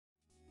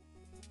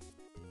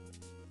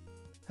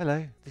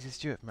Hello, this is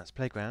Stuart from Matt's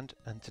Playground,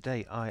 and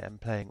today I am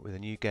playing with a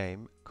new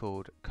game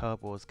called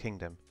Card Wars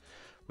Kingdom,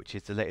 which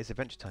is the latest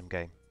Adventure Time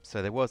game.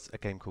 So there was a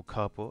game called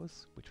Card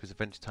Wars, which was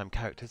Adventure Time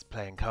characters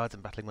playing cards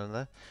and battling one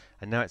another,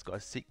 and now it's got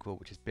a sequel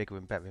which is bigger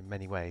and better in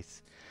many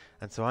ways.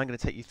 And so I'm going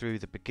to take you through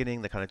the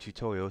beginning, the kind of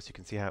tutorial, so you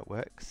can see how it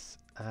works,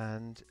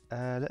 and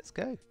let's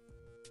go.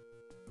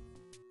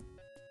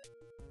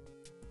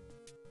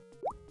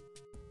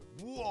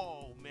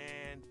 Whoa,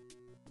 man!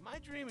 Am I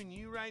dreaming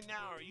you right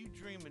now, or are you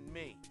dreaming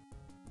me?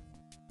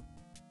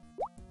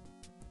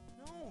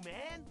 No,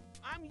 man!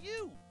 I'm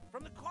you,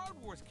 from the Card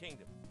Wars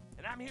Kingdom,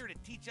 and I'm here to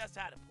teach us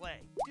how to play.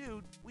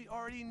 Dude, we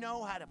already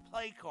know how to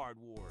play Card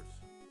Wars.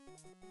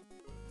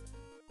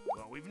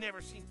 Well, we've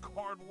never seen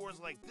Card Wars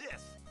like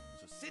this,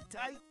 so sit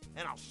tight,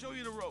 and I'll show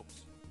you the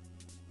ropes.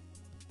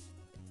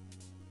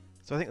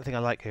 So I think the thing I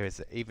like here is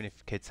that even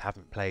if kids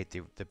haven't played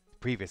the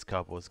previous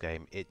Card Wars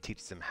game, it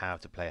teaches them how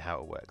to play, how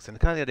it works. And the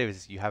kind of idea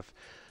is you have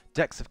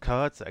decks of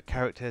cards that are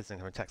characters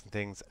and attacks and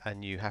things,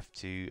 and you have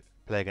to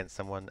play against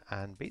someone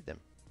and beat them.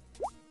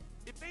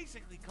 It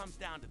basically comes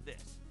down to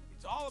this.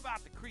 It's all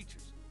about the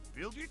creatures.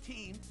 Build your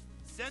team,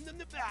 send them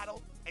to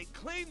battle, and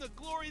claim the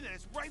glory that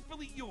is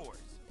rightfully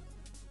yours.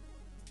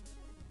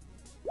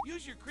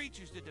 Use your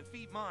creatures to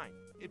defeat mine.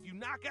 If you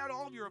knock out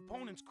all of your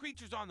opponent's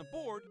creatures on the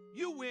board,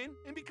 you win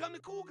and become the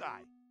cool guy.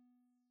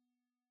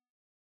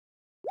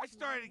 I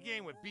started a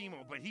game with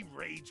BMO, but he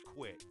rage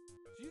quit.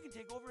 So you can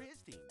take over his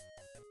team.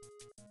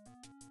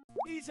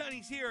 These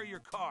honeys here are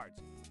your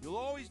cards. You'll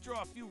always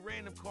draw a few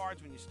random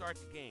cards when you start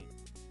the game.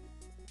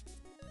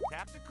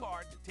 Tap the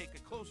card to take a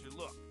closer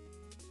look.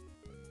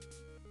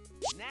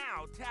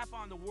 Now tap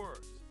on the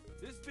words.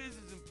 This biz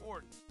is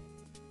important.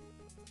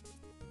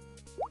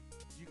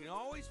 You can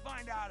always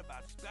find out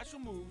about special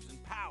moves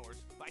and powers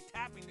by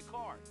tapping the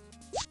cards.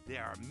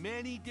 There are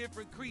many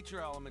different creature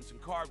elements in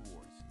Card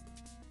Wars.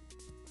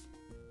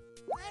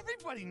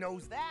 Everybody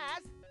knows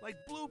that!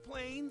 Like blue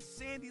plains,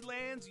 sandy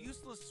lands,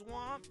 useless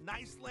swamp,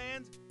 nice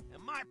lands,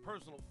 and my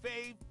personal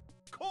fave,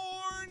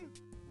 corn!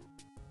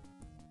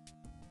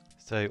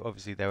 So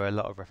obviously there are a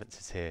lot of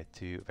references here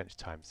to Adventure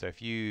Time. So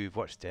if you've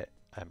watched it,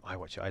 I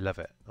watch it, I love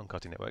it on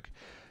Cartoon Network.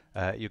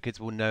 Your kids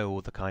will know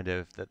all the kind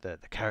of the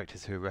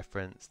characters who are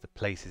referenced, the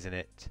places in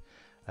it.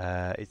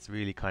 It's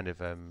really kind of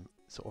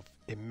sort of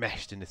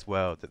enmeshed in this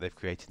world that they've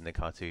created in the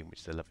cartoon,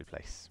 which is a lovely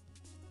place.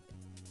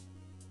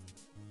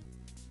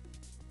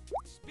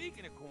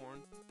 Speaking of corn,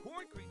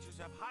 corn creatures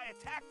have high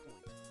attack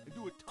points and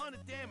do a ton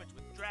of damage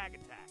with drag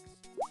attacks.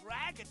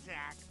 Drag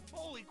attack?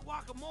 Holy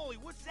guacamole,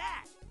 what's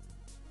that?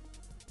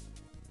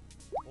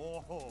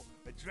 Oh,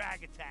 a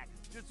drag attack,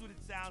 just what it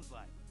sounds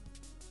like.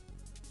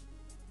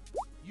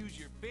 Use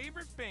your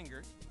favorite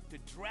finger to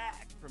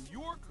drag from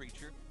your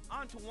creature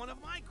onto one of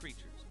my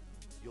creatures.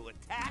 You'll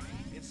attack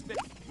and spit.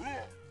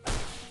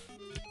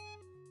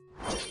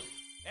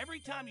 Every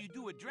time you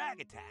do a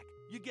drag attack,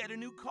 you get a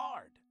new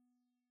card.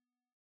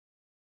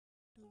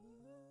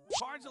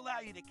 Cards allow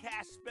you to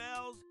cast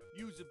spells,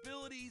 use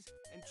abilities,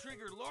 and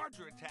trigger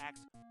larger attacks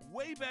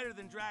way better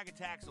than drag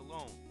attacks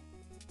alone.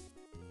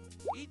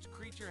 Each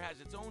creature has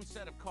its own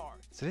set of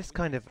cards. So this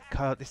kind of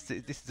card, this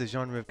is a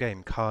genre of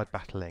game, card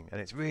battling,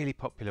 and it's really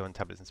popular on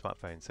tablets and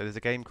smartphones. So there's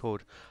a game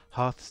called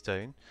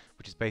Hearthstone,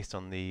 which is based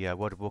on the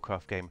World of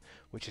Warcraft game,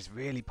 which is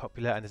really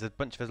popular, and there's a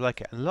bunch of us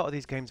like it. And a lot of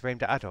these games are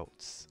aimed at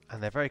adults,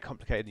 and they're very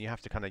complicated, and you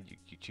have to kind of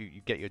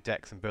you get your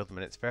decks and build them,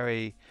 and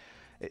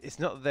it's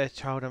not that they're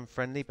child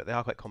unfriendly, but they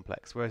are quite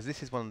complex. Whereas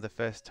this is one of the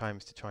first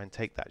times to try and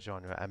take that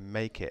genre and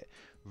make it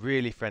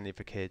really friendly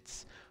for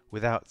kids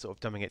without sort of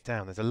dumbing it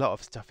down. There's a lot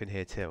of stuff in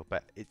here too,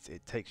 but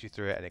it takes you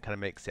through it and it kind of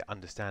makes it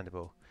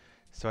understandable.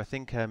 So I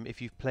think if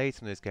you've played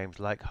some of those games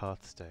like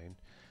Hearthstone,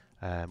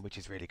 which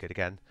is really good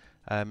again,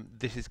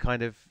 this is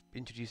kind of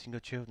introducing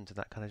your children to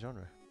that kind of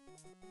genre.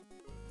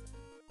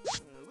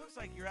 It looks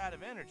like you're out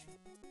of energy.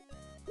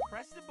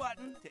 Press the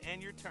button to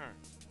end your turn.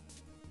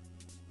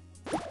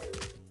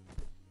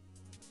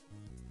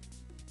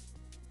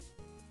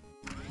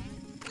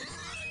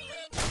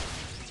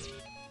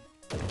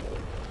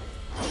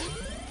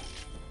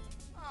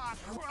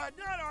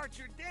 Not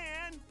Archer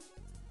Dan!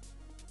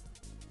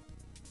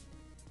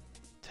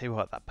 Tell you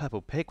what, that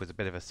purple pig was a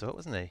bit of a sort,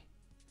 wasn't he?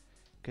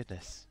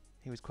 Goodness,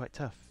 he was quite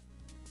tough.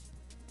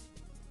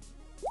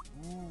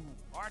 Ooh,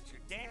 Archer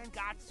Dan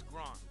got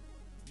scrunk.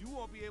 You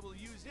won't be able to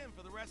use him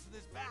for the rest of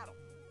this battle.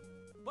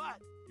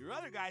 But your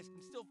other guys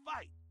can still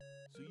fight.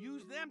 So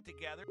use them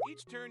together.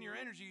 Each turn your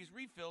energy is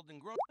refilled and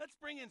grows. Let's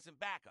bring in some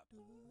backup.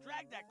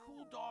 Drag that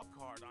cool dog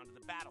card onto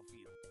the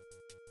battlefield.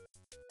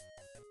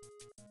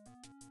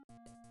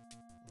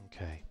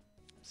 Okay,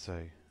 so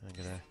I'm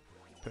gonna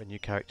put a new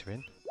character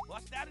in.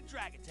 Bust out a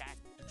drag attack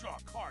to draw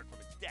a card from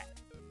its deck.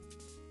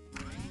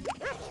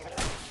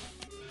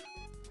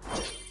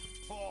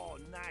 Oh,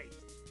 nice.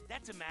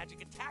 That's a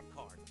magic attack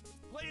card.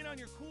 Play it on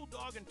your cool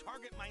dog and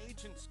target my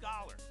ancient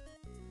scholar.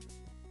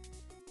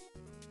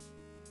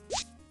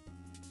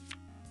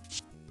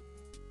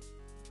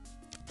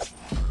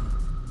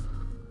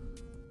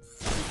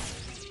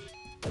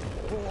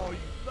 Oh, you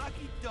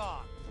lucky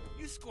dog.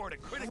 You scored a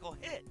critical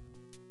hit.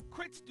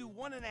 Crits do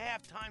 1.5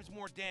 times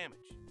more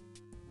damage.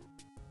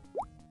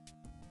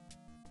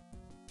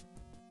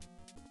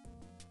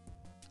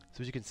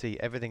 So as you can see,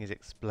 everything is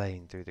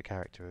explained through the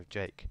character of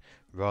Jake,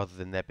 rather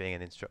than there being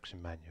an instruction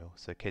manual.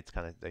 So kids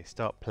they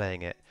start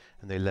playing it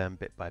and they learn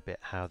bit by bit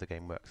how the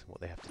game works and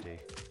what they have to do.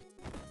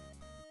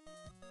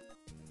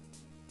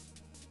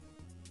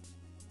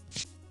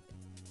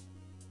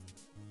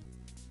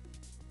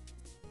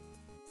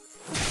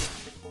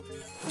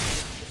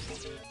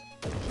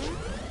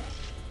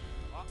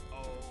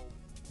 Uh-oh.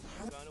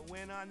 Gonna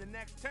win on the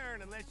next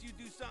turn unless you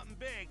do something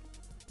big.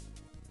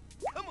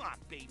 Come on,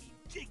 baby.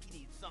 Jakey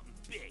needs something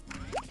big.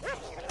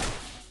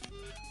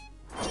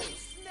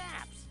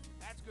 Snaps!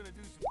 That's gonna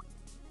do some...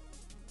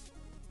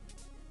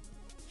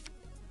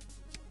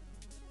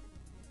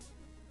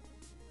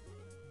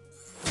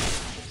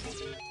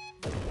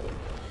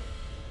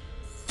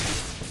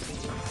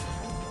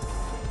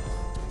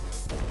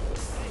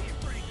 Hey, you're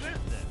pretty good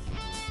at this.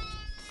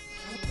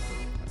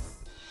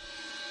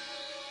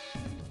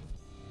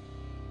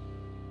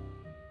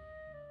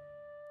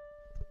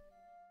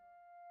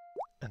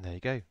 And there you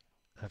go.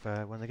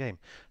 I've won the game.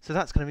 So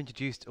that's kind of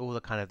introduced all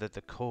the kind of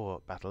the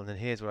core battle, and then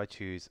here's where I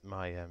choose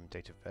my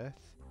date of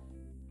birth.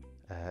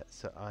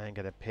 So I'm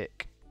going to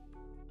pick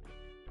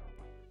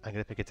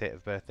a date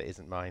of birth that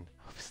isn't mine,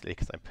 obviously,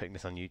 because I'm putting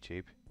this on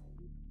YouTube.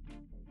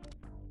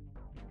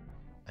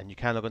 And you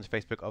can log on to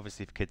Facebook.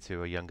 Obviously, for kids who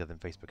are younger than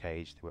Facebook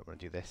age, they won't want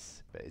to do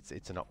this, but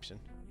it's an option.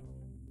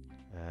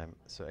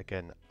 So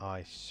again,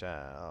 I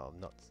shall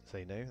not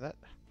say no to that.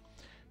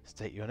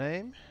 State your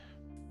name.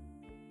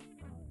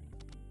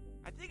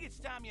 I think it's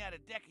time you had a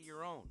deck of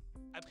your own.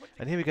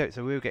 And here we go.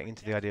 So we were getting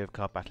into the idea of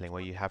card battling,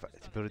 where you have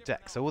to build a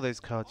deck. So all those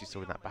cards you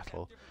saw in that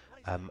battle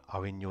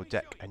are in your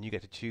deck, and you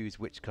get to choose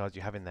which cards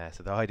you have in there.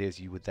 So the idea is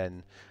you would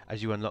then,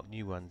 as you unlock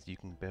new ones, you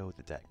can build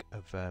a deck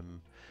of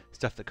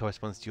stuff that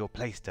corresponds to your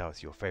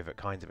playstyles, your favourite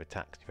kinds of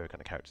attacks, your favourite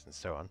kind of characters, and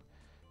so on.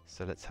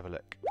 So let's have a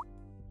look.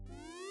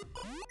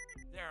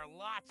 There are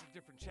lots of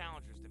different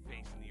challengers to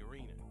face in the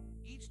arena.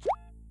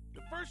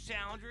 The first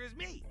challenger is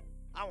me.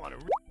 I want to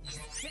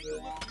take a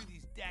look through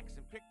these decks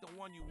and pick the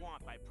one you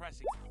want by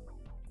pressing.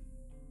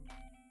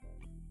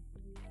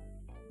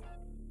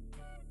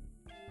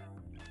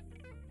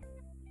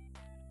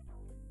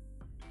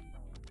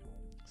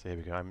 So here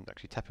we go. I'm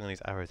actually tapping on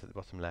these arrows at the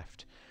bottom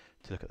left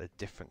to look at the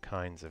different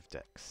kinds of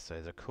decks. So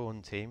there's a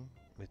Khorne team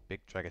with big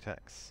drag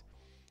attacks,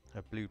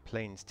 a Blue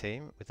Plains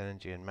team with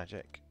energy and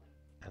magic,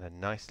 and a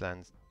Nice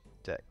Lands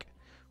deck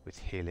with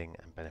healing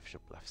and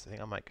beneficial bluffs. I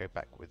think I might go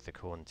back with the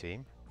Khorne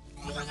team.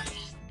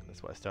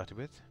 That's what I started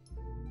with.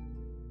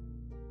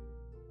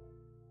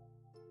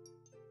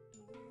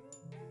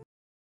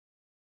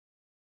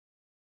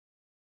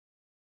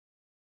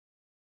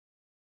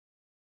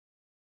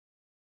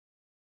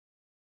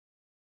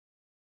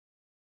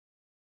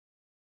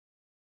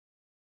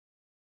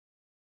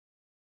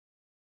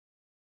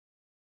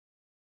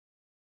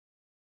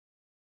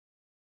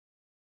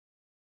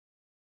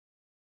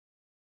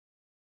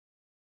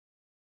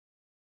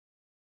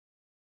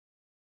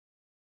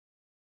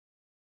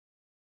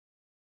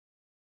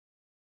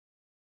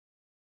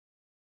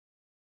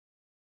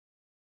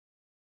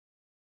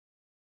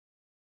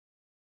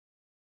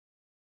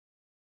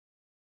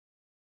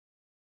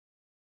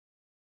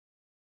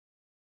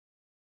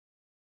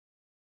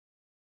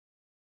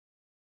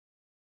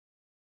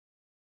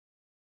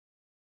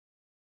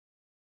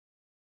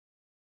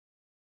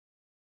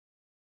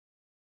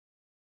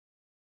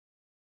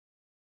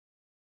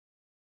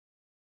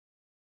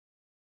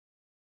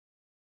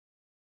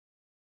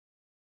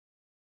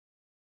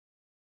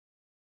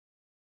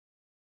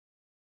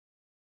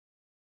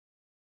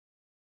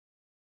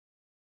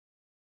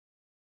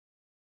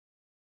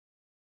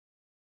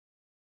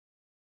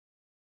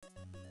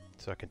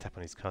 So I can tap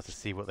on these cards to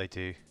see what they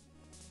do.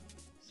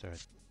 So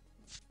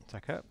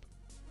attack up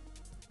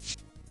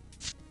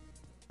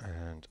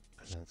and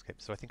landscape.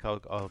 So I think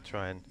I'll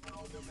try and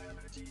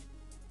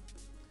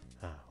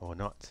or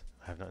not.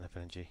 I have not enough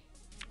energy.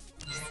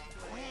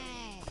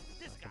 I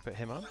can put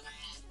him on.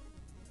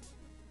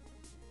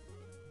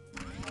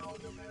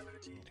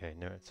 Okay,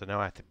 no. So now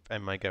I have to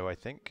end my go, I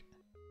think.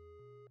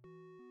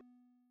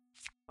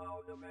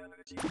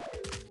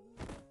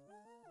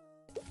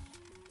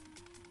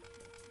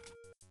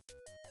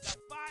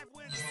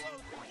 Winds blow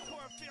through the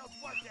cornfields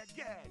once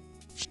again.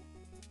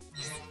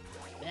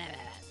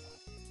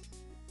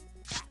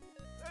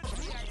 Let's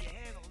see how you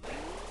handle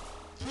this.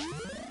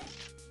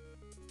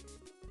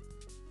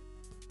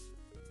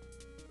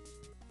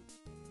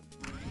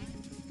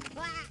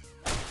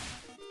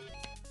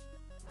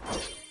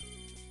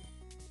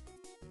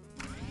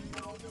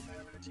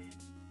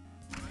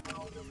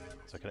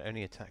 So I can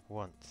only attack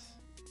once.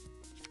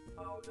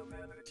 I'm a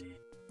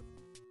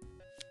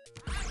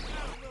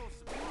little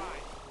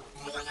surprised.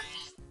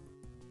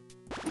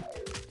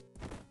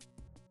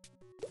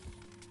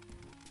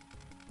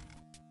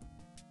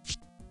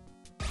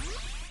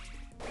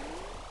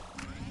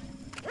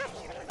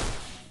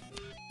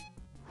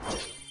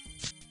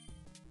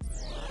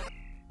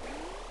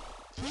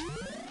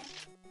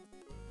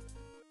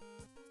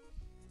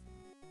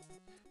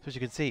 So as you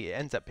can see, it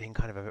ends up being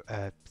kind of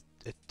a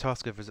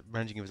task of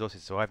managing your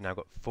resources. So I've now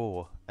got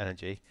 4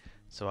 energy,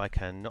 so I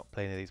can not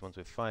play any of these ones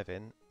with 5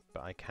 in,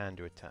 but I can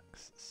do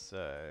attacks.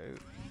 So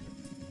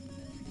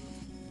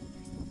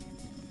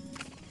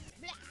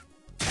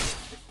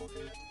that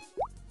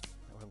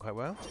went quite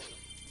well.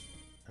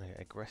 And I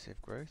get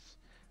aggressive growth.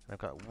 And I've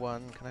got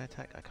 1. Can I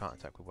attack? I can't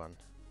attack with 1.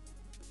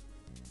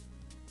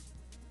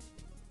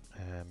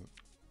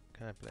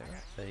 Can I play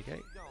that? There you go.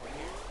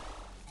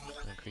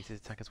 And increase his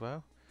attack as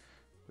well,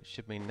 which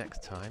should mean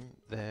next time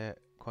they're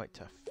quite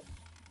tough.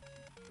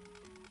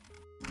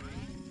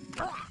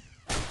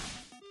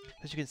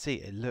 As you can see,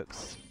 it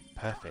looks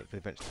perfect for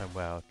Adventure Time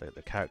World.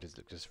 The characters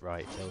look just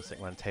right. They're all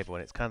sitting around the table,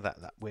 and it's kind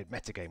of that weird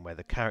metagame where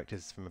the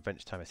characters from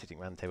Adventure Time are sitting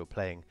around the table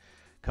playing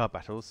card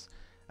battles,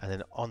 and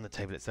then on the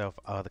table itself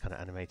are the kind of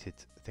animated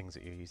things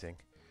that you're using.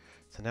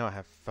 So now I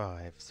have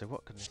 5. So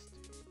what can this do?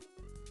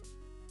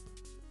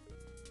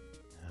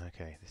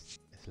 Okay, this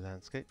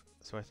landscape.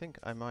 So I think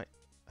I might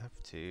have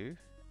to...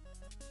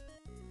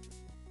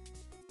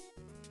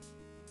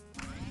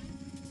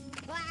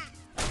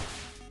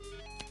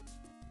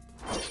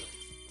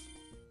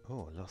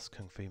 Oh, Lost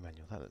Kung Fu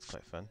Manual. That looks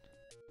quite fun.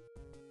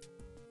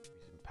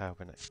 Using power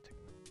when next.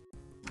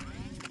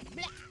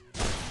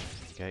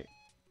 Okay,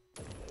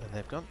 and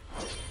they've gone.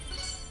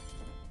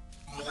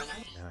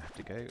 Now I have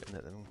to go and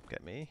let them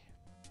get me.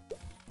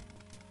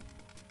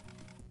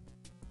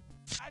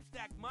 I've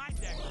stacked my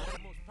deck with the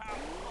most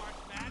powerful cards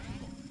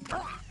magical.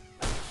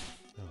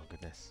 Oh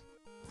goodness.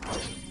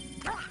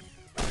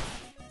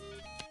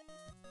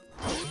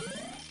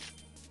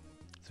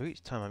 So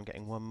each time I'm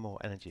getting 1 more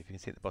energy. If you can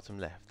see at the bottom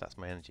left, that's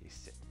my energy.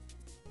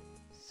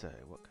 So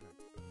what can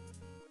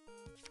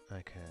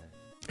I can...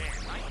 Man,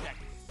 my deck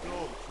is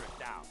so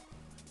tripped out.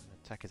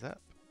 Attack is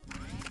up.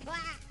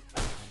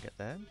 And get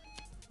them.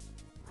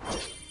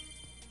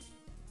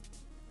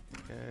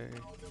 Go.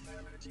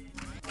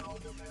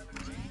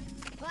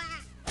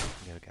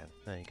 Go again.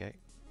 There you go.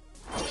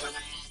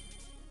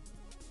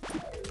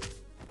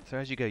 So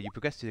as you go, you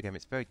progress through the game.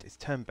 It's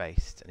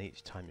turn-based, and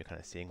each time you're kind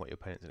of seeing what your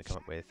opponent's going to come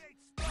up with.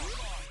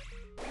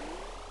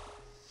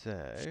 So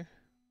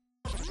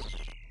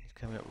he's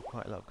coming up with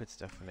quite a lot of good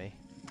stuff for me.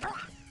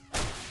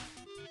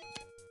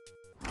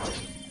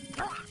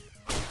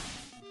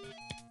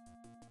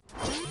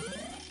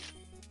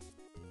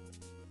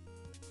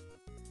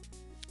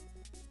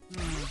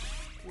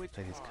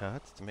 Play these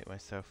cards to make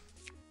myself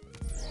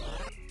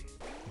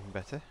even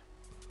better,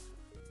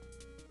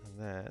 and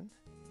then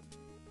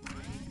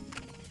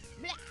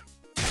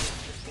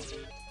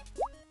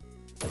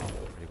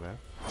pretty well.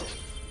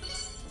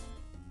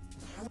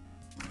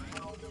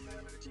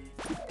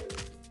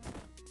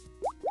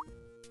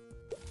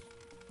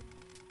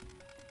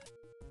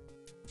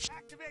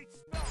 Activate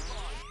spell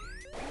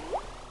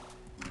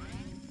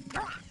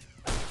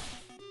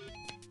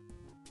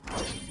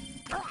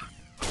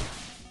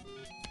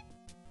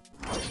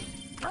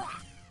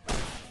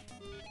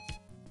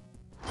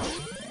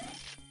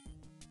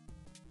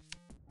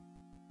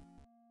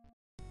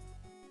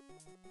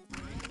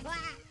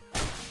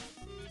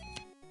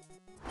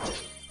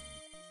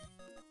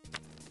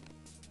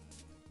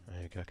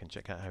There you go, I can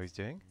check out how he's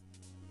doing.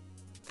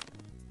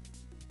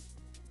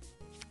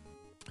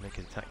 Make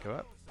his attack go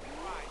up.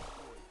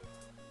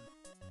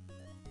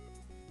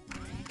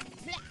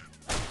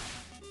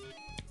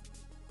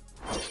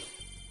 I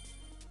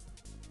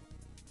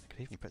could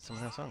even put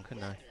someone else on,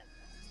 couldn't I?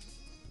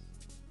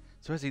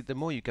 So as the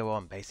more you go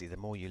on, basically, the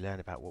more you learn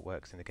about what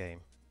works in the game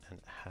and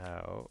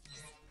how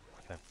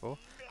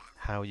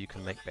you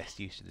can make best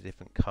use of the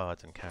different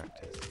cards and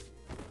characters.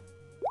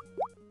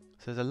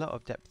 So there's a lot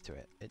of depth to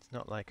it. It's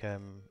not like a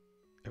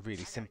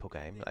really simple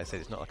game. Like I said,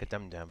 it's not like a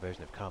dumbed-down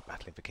version of card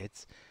battling for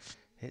kids.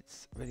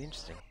 It's really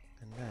interesting.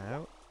 And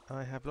now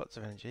I have lots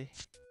of energy.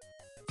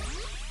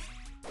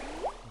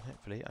 And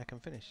hopefully I can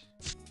finish.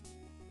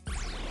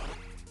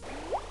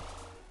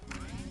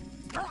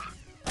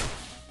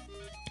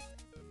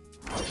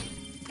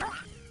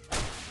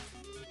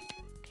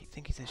 Keep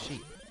thinking it's a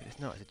sheep, but it's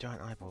not. It's a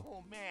giant eyeball.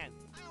 Oh man,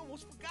 I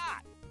almost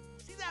forgot.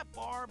 See that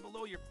bar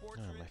below your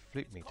portrait? Oh, my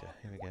flute meter.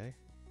 Here we go.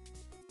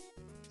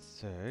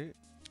 So...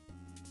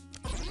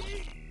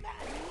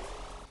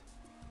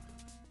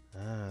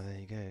 Ah, there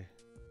you go.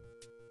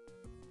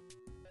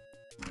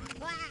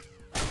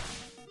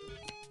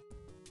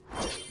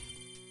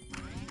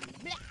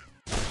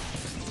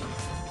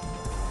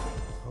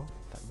 Oh,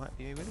 that might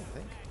be me winning, I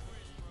think.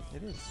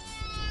 It is.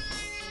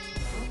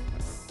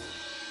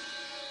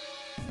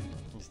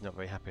 He's not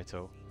very happy at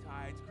all.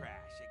 Tides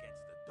crash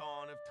against the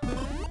dawn of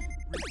time,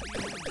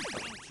 revealing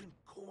ancient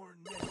corn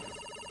myths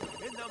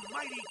in the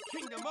mighty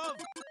kingdom of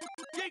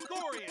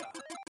Jacoria.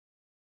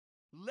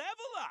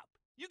 Level up!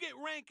 You get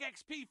rank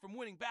XP from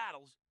winning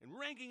battles, and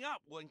ranking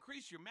up will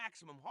increase your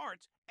maximum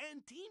hearts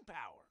and team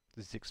power.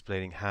 This is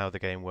explaining how the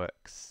game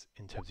works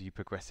in terms of you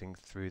progressing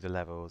through the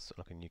levels,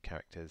 unlocking new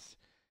characters,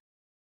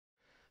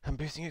 and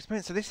boosting your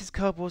experience. So this is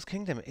Card Wars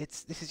Kingdom.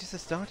 This is just the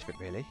start of it,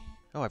 really.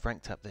 Oh, I've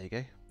ranked up. There you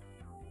go.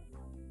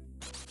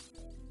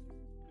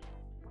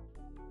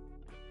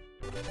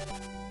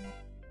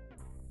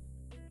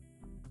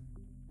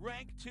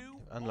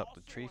 unlock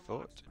the tree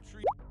fort.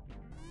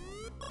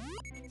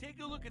 Take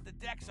a look at the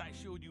decks I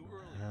showed you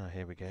earlier. Ah,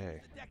 here we go.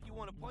 Choose the deck you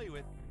want to play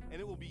with, and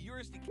it will be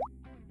yours to keep.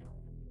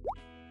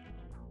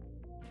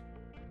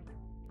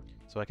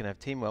 So I can have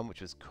Team 1, which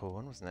was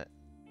corn, wasn't it?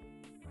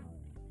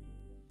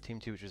 Team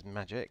 2, which was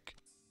magic.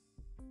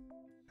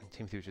 And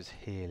Team 3, which was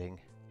healing.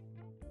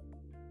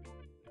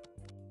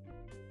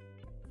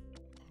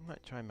 I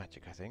might try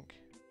magic, I think.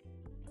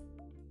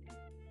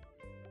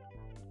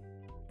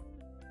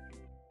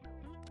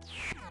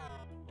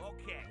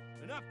 Okay,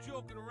 enough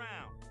joking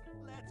around.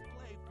 Let's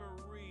play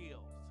for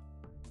reals.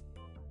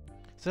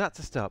 So that's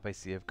the start,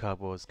 basically, of Card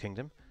Wars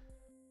Kingdom.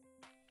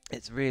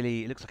 It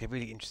looks like a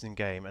really interesting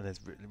game, and there's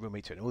real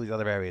meat to it, and all these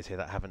other areas here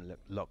that I haven't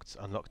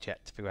unlocked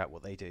yet to figure out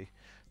what they do.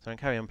 So I'm going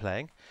to carry on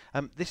playing.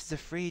 This is a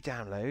free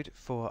download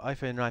for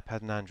iPhone, iPad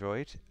and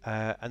Android,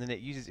 and then it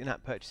uses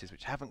in-app purchases,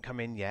 which haven't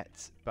come in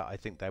yet, but I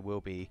think there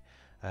will be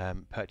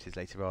purchases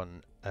later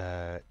on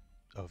to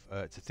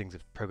things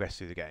that progress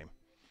through the game,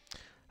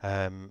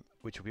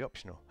 which will be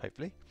optional,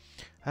 hopefully.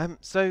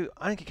 So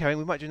I'm going to keep carrying.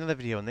 We might do another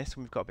video on this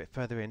when we've got a bit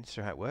further in to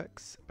show how it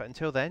works. But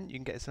until then, you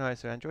can get this on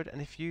iOS or Android.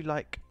 And if you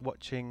like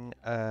watching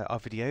our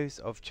videos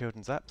of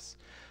children's apps,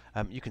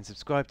 you can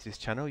subscribe to this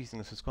channel using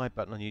the subscribe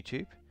button on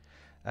YouTube.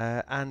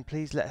 And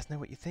please let us know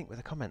what you think with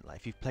a comment. Like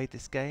if you've played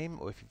this game,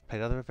 or if you've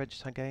played other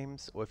Adventure Time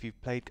games, or if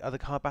you've played other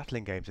card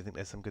battling games. I think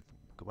there's some good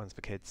ones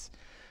for kids.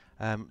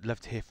 Love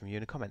to hear from you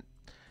in a comment.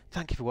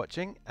 Thank you for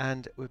watching,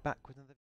 and we're back with another